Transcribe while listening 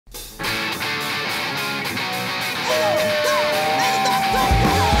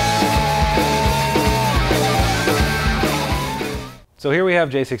So here we have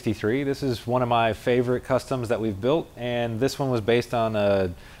J63. This is one of my favorite customs that we've built, and this one was based on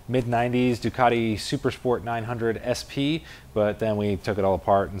a mid-90s Ducati Supersport 900 SP, but then we took it all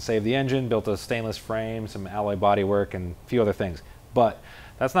apart and saved the engine, built a stainless frame, some alloy bodywork, and a few other things. But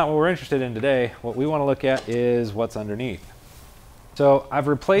that's not what we're interested in today. What we want to look at is what's underneath. So I've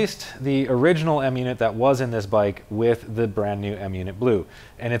replaced the original M-Unit that was in this bike with the brand new M-Unit Blue.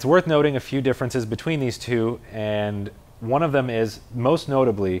 And it's worth noting a few differences between these two, and one of them is, most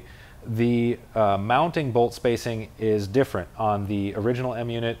notably, the mounting bolt spacing is different on the original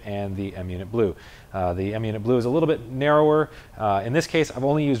M-Unit and the M-Unit Blue. The M-Unit Blue is a little bit narrower. In this case, I've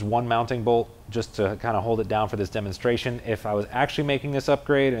only used one mounting bolt just to kind of hold it down for this demonstration. If I was actually making this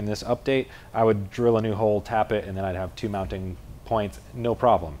upgrade and this update, I would drill a new hole, tap it, and then I'd have two mounting points, no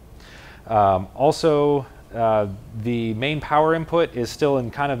problem. The main power input is still in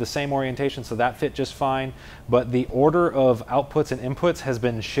kind of the same orientation, so that fit just fine, but the order of outputs and inputs has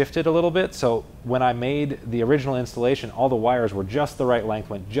been shifted a little bit. So when I made the original installation, all the wires were just the right length,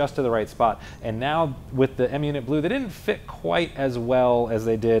 went just to the right spot, and now with the M-Unit Blue, they didn't fit quite as well as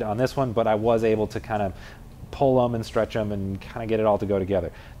they did on this one, but I was able to kind of pull them and stretch them and kind of get it all to go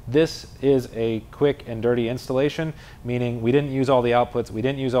together. This is a quick and dirty installation, meaning we didn't use all the outputs, we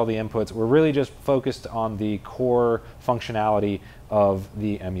didn't use all the inputs. We're really just focused on the core functionality of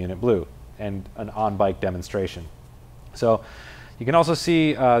the M-Unit Blue and an on-bike demonstration. So you can also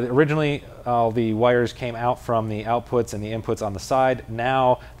see originally all the wires came out from the outputs and the inputs on the side.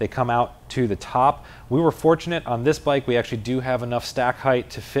 Now they come out to the top. We were fortunate on this bike, we actually do have enough stack height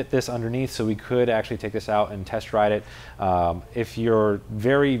to fit this underneath, so we could actually take this out and test ride it. If you're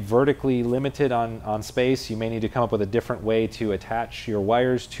very vertically limited on space, you may need to come up with a different way to attach your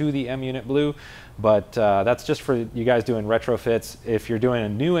wires to the M-Unit Blue, but that's just for you guys doing retrofits. If you're doing a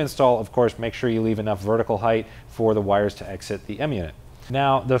new install, of course, make sure you leave enough vertical height for the wires to exit the M-Unit.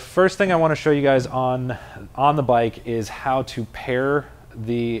 Now, the first thing I want to show you guys on the bike is how to pair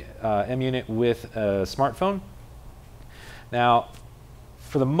the M-Unit with a smartphone. Now,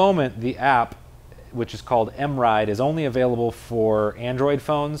 for the moment, the app, which is called M-Ride, is only available for Android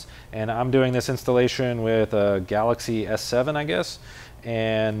phones, and I'm doing this installation with a Galaxy S7, I guess.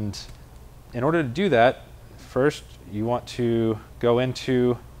 And in order to do that, first you want to go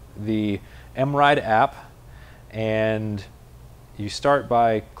into the M-Ride app, and you start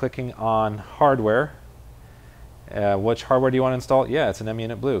by clicking on hardware. Which hardware do you want to install? Yeah, it's an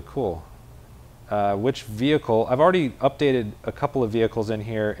M-Unit Blue. Cool. Which vehicle? I've already updated a couple of vehicles in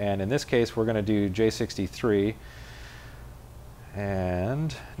here, and in this case we're going to do J63.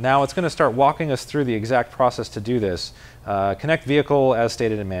 And now it's going to start walking us through the exact process to do this. Connect vehicle as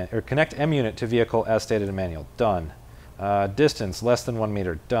stated in connect M-Unit to vehicle as stated in manual. Done. Distance less than 1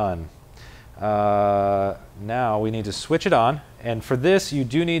 meter. Done. Now we need to switch it on, and for this you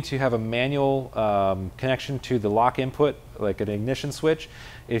do need to have a manual connection to the lock input, like an ignition switch.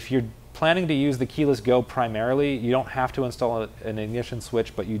 If you're planning to use the keyless go primarily, you don't have to install an ignition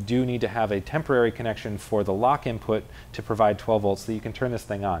switch, but you do need to have a temporary connection for the lock input to provide 12 volts so you can turn this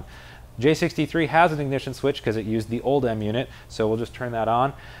thing on. J63 has an ignition switch because it used the old M-Unit, so we'll just turn that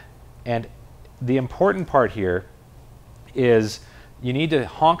on. And the important part here is you need to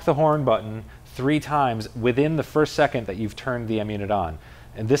honk the horn button 3 times within the first second that you've turned the M-Unit on.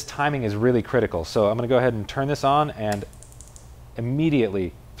 And this timing is really critical. So I'm going to go ahead and turn this on, and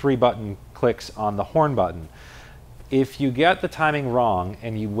immediately 3 button clicks on the horn button. If you get the timing wrong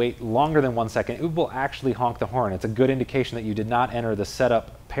and you wait longer than 1 second, it will actually honk the horn. It's a good indication that you did not enter the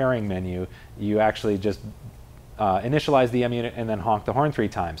setup pairing menu. You actually just initialize the M-Unit and then honk the horn 3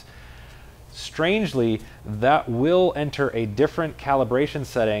 times. Strangely, that will enter a different calibration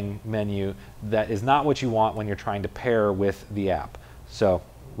setting menu that is not what you want when you're trying to pair with the app. So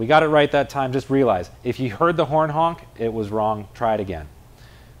we got it right that time. Just realize, if you heard the horn honk, it was wrong. Try it again.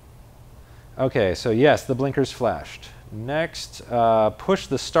 Okay, so yes, the blinkers flashed. Next, push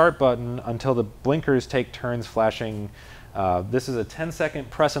the start button until the blinkers take turns flashing. This is a 10-second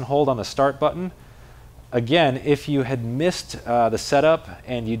press and hold on the start button. Again, if you had missed the setup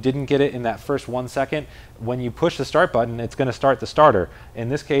and you didn't get it in that first 1 second, when you push the start button, it's going to start the starter. In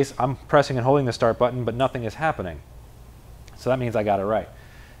this case, I'm pressing and holding the start button, but nothing is happening. So that means I got it right.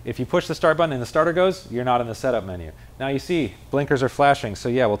 If you push the start button and the starter goes, you're not in the setup menu. Now you see, blinkers are flashing, so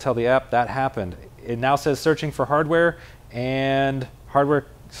yeah, we'll tell the app that happened. It now says searching for hardware, and hardware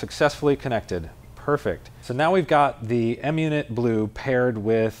successfully connected. Perfect. So now we've got the M-Unit Blue paired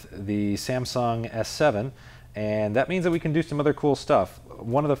with the Samsung S7, and that means that we can do some other cool stuff.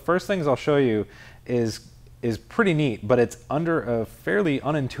 One of the first things I'll show you is pretty neat, but it's under a fairly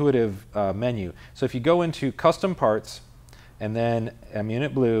unintuitive menu. So if you go into Custom Parts and then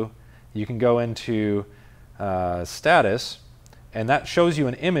M-Unit Blue, you can go into status, and that shows you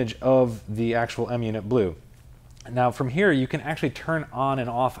an image of the actual M-Unit Blue. Now from here you can actually turn on and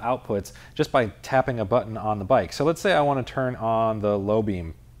off outputs just by tapping a button on the bike. So let's say I want to turn on the low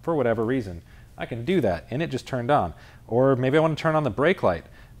beam for whatever reason. I can do that and it just turned on. Or maybe I want to turn on the brake light.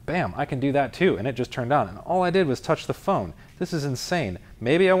 Bam, I can do that too and it just turned on. And all I did was touch the phone. This is insane.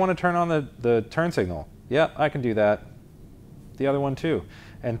 Maybe I want to turn on the turn signal. Yeah, I can do that. The other one too.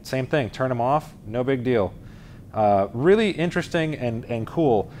 And same thing, turn them off, no big deal. Really interesting and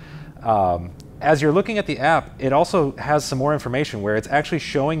cool. As you're looking at the app, it also has some more information where it's actually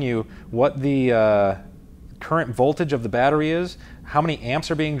showing you what the current voltage of the battery is, how many amps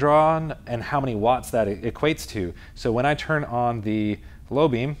are being drawn, and how many watts that equates to. So when I turn on the low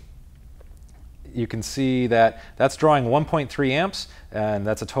beam, you can see that that's drawing 1.3 amps, and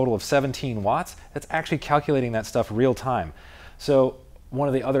that's a total of 17 watts. That's actually calculating that stuff real time. So one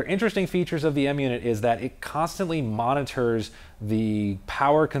of the other interesting features of the M-Unit is that it constantly monitors the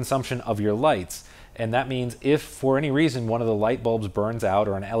power consumption of your lights. And that means if for any reason one of the light bulbs burns out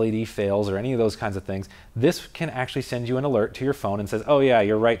or an LED fails or any of those kinds of things, this can actually send you an alert to your phone and says, oh yeah,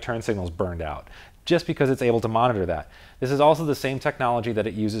 your right turn signal's burned out, just because it's able to monitor that. This is also the same technology that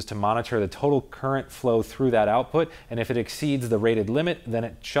it uses to monitor the total current flow through that output, and if it exceeds the rated limit, then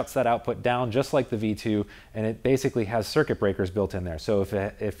it shuts that output down just like the V2, and it basically has circuit breakers built in there. So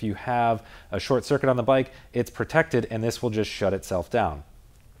if you have a short circuit on the bike, it's protected and this will just shut itself down.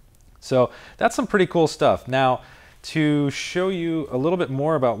 So that's some pretty cool stuff. Now, to show you a little bit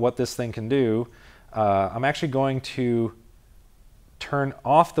more about what this thing can do, I'm actually going to turn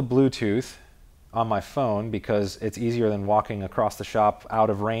off the Bluetooth on my phone because it's easier than walking across the shop out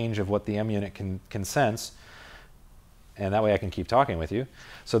of range of what the M-Unit can sense. And that way I can keep talking with you.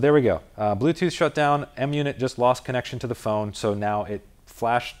 So there we go. Bluetooth shut down. M-Unit just lost connection to the phone. So now it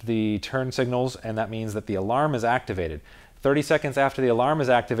flashed the turn signals, and that means that the alarm is activated. 30 seconds after the alarm is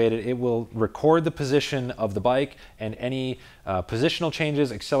activated, it will record the position of the bike, and any positional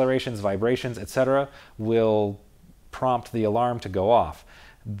changes, accelerations, vibrations, etc. will prompt the alarm to go off.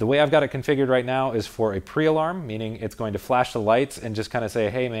 The way I've got it configured right now is for a pre-alarm, meaning it's going to flash the lights and just kind of say,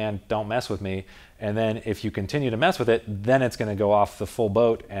 hey man, don't mess with me. And then if you continue to mess with it, then it's going to go off the full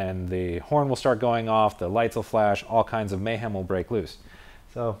boat and the horn will start going off, the lights will flash, all kinds of mayhem will break loose.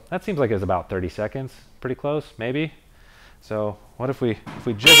 So that seems like it's about 30 seconds. Pretty close, maybe. So what if we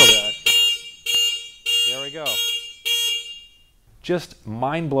jiggle that? There we go. Just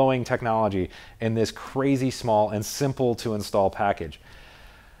mind-blowing technology in this crazy small and simple to install package.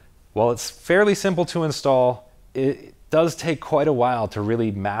 While it's fairly simple to install, it does take quite a while to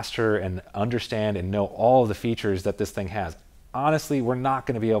really master and understand and know all of the features that this thing has. Honestly, we're not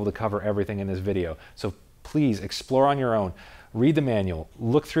going to be able to cover everything in this video, so please explore on your own. Read the manual,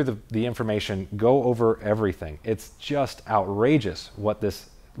 look through the information, go over everything. It's just outrageous what this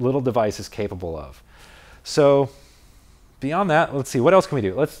little device is capable of. So beyond that, let's see, what else can we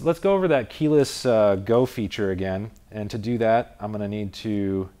do? Let's go over that keyless go feature again. And to do that, I'm going to need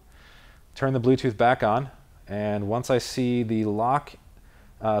to turn the Bluetooth back on, and once I see the lock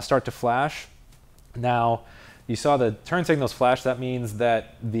start to flash, now you saw the turn signals flash. That means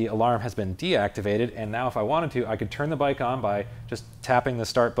that the alarm has been deactivated, and now if I wanted to, I could turn the bike on by just tapping the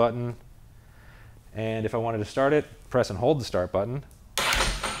start button, and if I wanted to start it, press and hold the start button.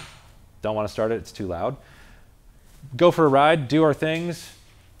 Don't want to start it, it's too loud. Go for a ride, do our things,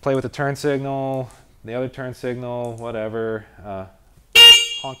 play with the turn signal, the other turn signal, whatever.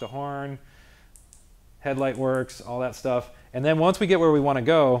 Honk the horn, headlight works, all that stuff. And then once we get where we want to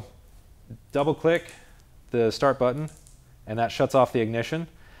go, double click the start button and that shuts off the ignition.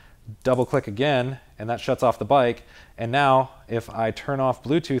 Double click again and that shuts off the bike. And now if I turn off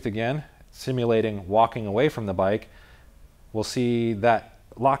Bluetooth again, simulating walking away from the bike, we'll see that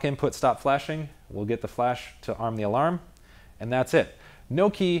lock input stop flashing. We'll get the flash to arm the alarm, and that's it. No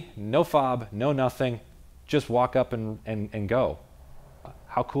key, no fob, no nothing, just walk up and go.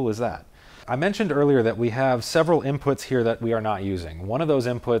 How cool is that? I mentioned earlier that we have several inputs here that we are not using. One of those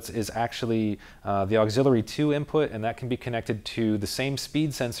inputs is actually the Auxilary 2 input, and that can be connected to the same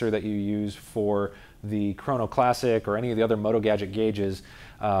speed sensor that you use for the Chrono Classic or any of the other Motogadget gauges.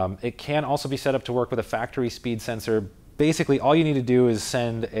 It can also be set up to work with a factory speed sensor. Basically, all you need to do is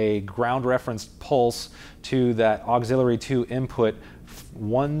send a ground referenced pulse to that Auxilary 2 input,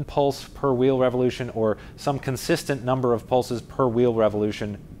 1 pulse per wheel revolution or some consistent number of pulses per wheel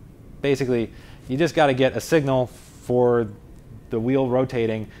revolution. Basically, you just got to get a signal for the wheel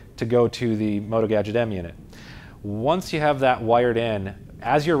rotating to go to the Motogadget M-Unit. Once you have that wired in,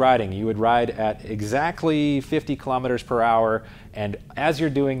 as you're riding, you would ride at exactly 50 kilometers per hour, and as you're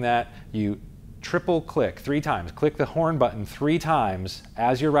doing that, you triple click 3 times. Click the horn button 3 times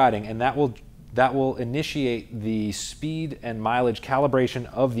as you're riding, and that will initiate the speed and mileage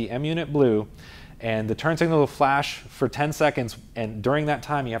calibration of the M-Unit Blue, and the turn signal will flash for 10 seconds, and during that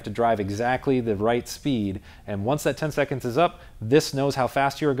time you have to drive exactly the right speed, and once that 10 seconds is up, this knows how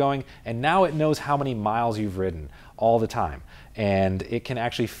fast you're going, and now it knows how many miles you've ridden all the time. And it can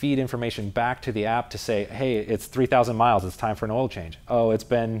actually feed information back to the app to say, hey, it's 3,000 miles, it's time for an oil change. Oh, it's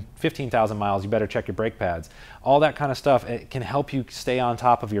been 15,000 miles, you better check your brake pads. All that kind of stuff. It can help you stay on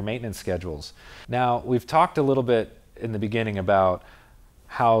top of your maintenance schedules. Now, we've talked a little bit in the beginning about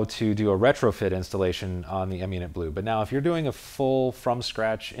how to do a retrofit installation on the M-Unit Blue, but now if you're doing a full from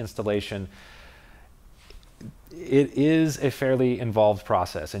scratch installation, it is a fairly involved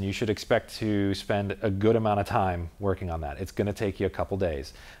process, and you should expect to spend a good amount of time working on that. It's going to take you a couple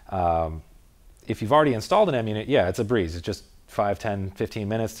days. If you've already installed an M-Unit, yeah, it's a breeze. It's just 5, 10, 15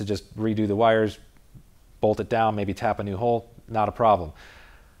 minutes to just redo the wires, bolt it down, maybe tap a new hole, not a problem.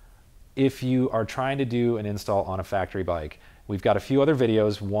 If you are trying to do an install on a factory bike, we've got a few other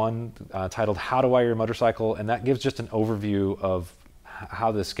videos, one titled How to Wire Your Motorcycle, and that gives just an overview of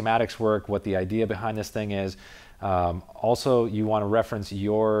how the schematics work, what the idea behind this thing is. Also, you want to reference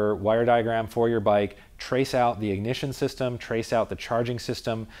your wire diagram for your bike, trace out the ignition system, trace out the charging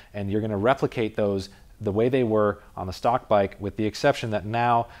system, and you're going to replicate those the way they were on the stock bike, with the exception that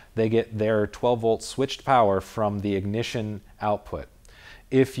now they get their 12-volt switched power from the ignition output.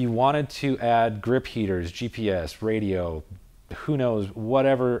 If you wanted to add grip heaters, GPS, radio, who knows,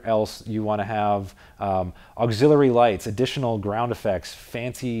 whatever else you want to have, auxiliary lights, additional ground effects,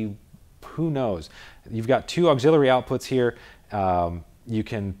 fancy, who knows. You've got 2 auxiliary outputs here. You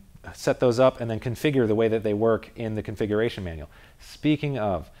can set those up and then configure the way that they work in the configuration manual. Speaking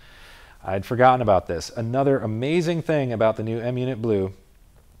of, I'd forgotten about this. Another amazing thing about the new M-Unit Blue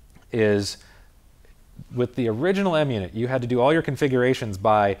is with the original M-Unit, you had to do all your configurations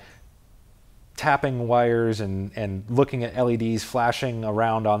by tapping wires and looking at LEDs flashing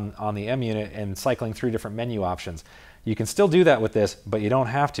around on the M-Unit and cycling through different menu options. You can still do that with this, but you don't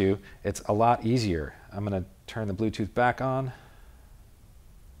have to. It's a lot easier. I'm going to turn the Bluetooth back on,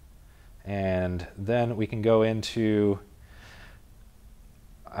 and then we can go into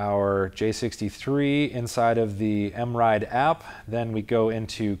our J63 inside of the M-Ride app. Then we go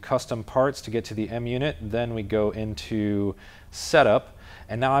into custom parts to get to the M-Unit. Then we go into setup.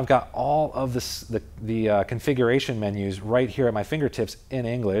 And now I've got all of the configuration menus right here at my fingertips in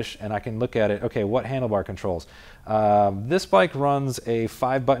English, and I can look at it. Okay, what handlebar controls? This bike runs a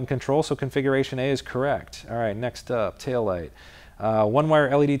 5-button control, so configuration A is correct. All right, next up, taillight.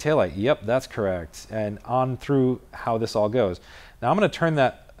 1-wire LED taillight. Yep, that's correct. And on through how this all goes. Now I'm going to turn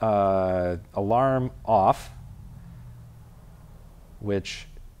that alarm off, which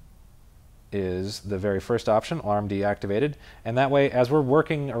is the very first option, alarm deactivated. And that way, as we're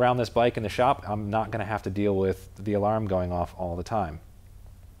working around this bike in the shop, I'm not going to have to deal with the alarm going off all the time.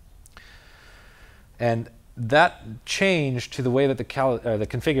 And that change to the way that the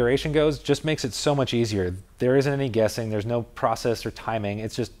configuration goes just makes it so much easier. There isn't any guessing, there's no process or timing.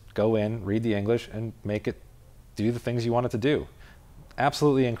 It's just go in, read the English, and make it do the things you want it to do.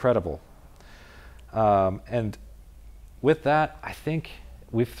 Absolutely incredible. And with that, I think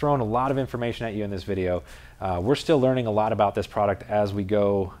we've thrown a lot of information at you in this video. We're still learning a lot about this product as we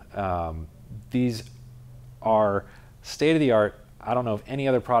go. These are state-of-the-art. I don't know of any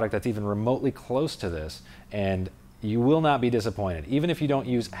other product that's even remotely close to this, and you will not be disappointed. Even if you don't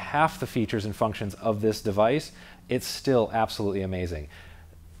use half the features and functions of this device, it's still absolutely amazing.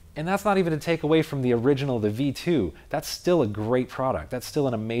 And that's not even to take away from the original, the V2. That's still a great product. That's still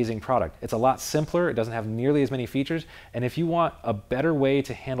an amazing product. It's a lot simpler. It doesn't have nearly as many features. And if you want a better way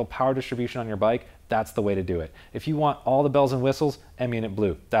to handle power distribution on your bike, that's the way to do it. If you want all the bells and whistles, M-Unit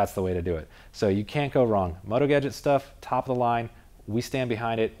Blue, that's the way to do it. So you can't go wrong. Motogadget stuff, top of the line. We stand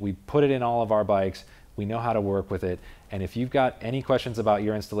behind it. We put it in all of our bikes. We know how to work with it. And if you've got any questions about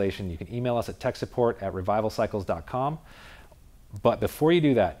your installation, you can email us at techsupport@revivalcycles.com. But before you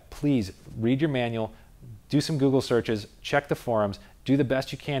do that, please read your manual, do some Google searches, check the forums, do the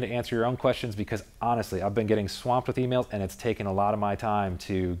best you can to answer your own questions, because honestly, I've been getting swamped with emails and it's taken a lot of my time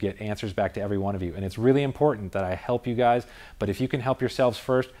to get answers back to every one of you. And it's really important that I help you guys, but if you can help yourselves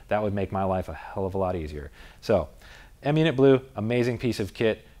first, that would make my life a hell of a lot easier. So, M-Unit Blue, amazing piece of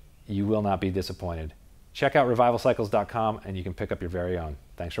kit. You will not be disappointed. Check out revivalcycles.com and you can pick up your very own.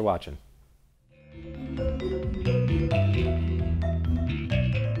 Thanks for watching.